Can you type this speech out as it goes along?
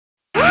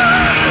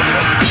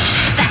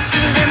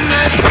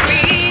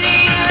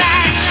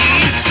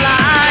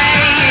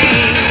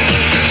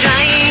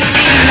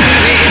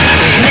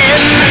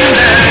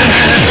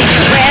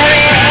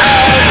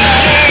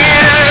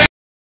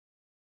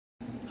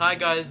Hi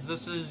guys,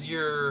 this is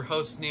your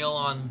host Neil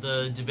on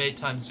the Debate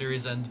Time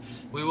series, and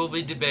we will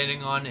be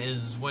debating on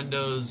is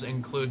Windows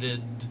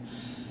included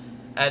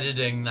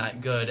editing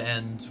that good,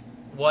 and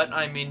what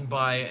I mean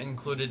by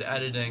included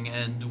editing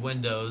and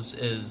Windows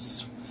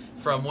is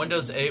from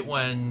Windows 8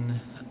 when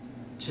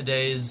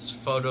today's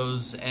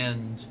photos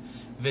and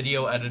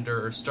video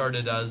editor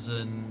started as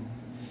an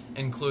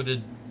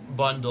included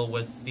bundle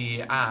with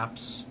the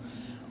apps.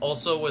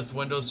 Also with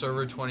Windows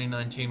Server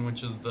 2019,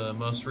 which is the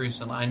most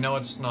recent. I know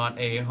it's not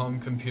a home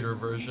computer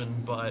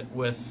version, but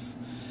with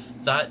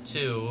that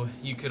too,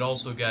 you could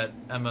also get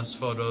MS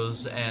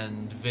Photos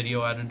and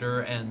Video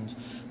Editor, and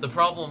the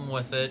problem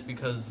with it,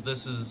 because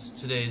this is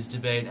today's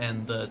debate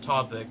and the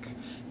topic,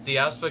 the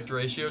aspect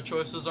ratio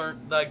choices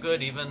aren't that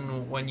good,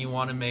 even when you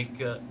want to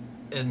make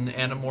an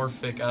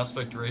anamorphic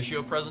aspect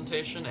ratio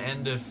presentation,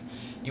 and if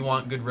you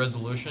want good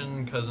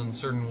resolution, because in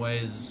certain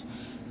ways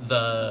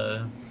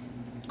the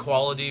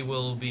quality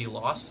will be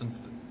lost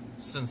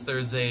since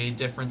there's a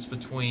difference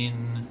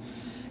between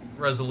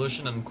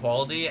resolution and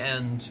quality.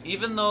 And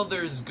even though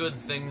there's good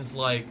things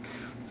like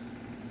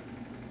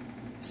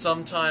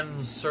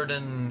sometimes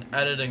certain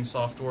editing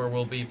software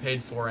will be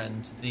paid for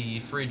and the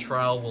free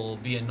trial will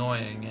be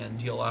annoying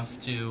and you'll have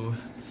to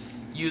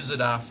use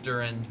it after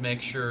and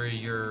make sure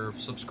you're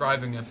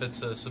subscribing if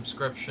it's a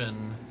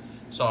subscription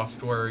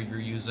software you're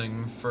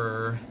using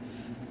for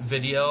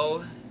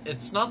video,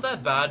 it's not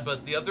that bad.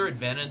 But the other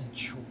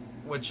advantage,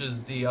 which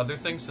is the other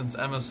thing, since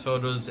MS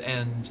Photos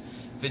and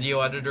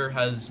Video Editor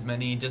has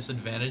many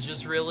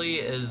disadvantages really,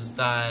 is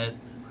that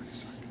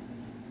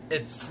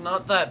it's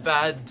not that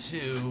bad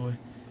to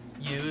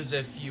use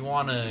if you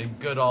want a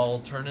good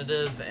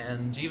alternative,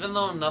 and even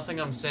though nothing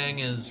I'm saying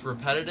is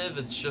repetitive,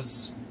 it's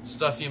just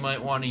stuff you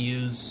might want to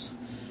use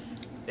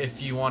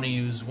if you want to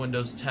use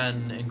Windows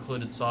 10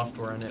 included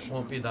software, and it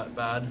won't be that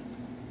bad.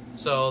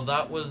 So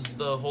that was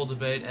the whole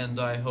debate, and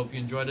I hope you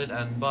enjoyed it,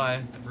 and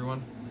bye,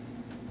 everyone.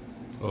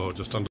 Oh,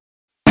 just under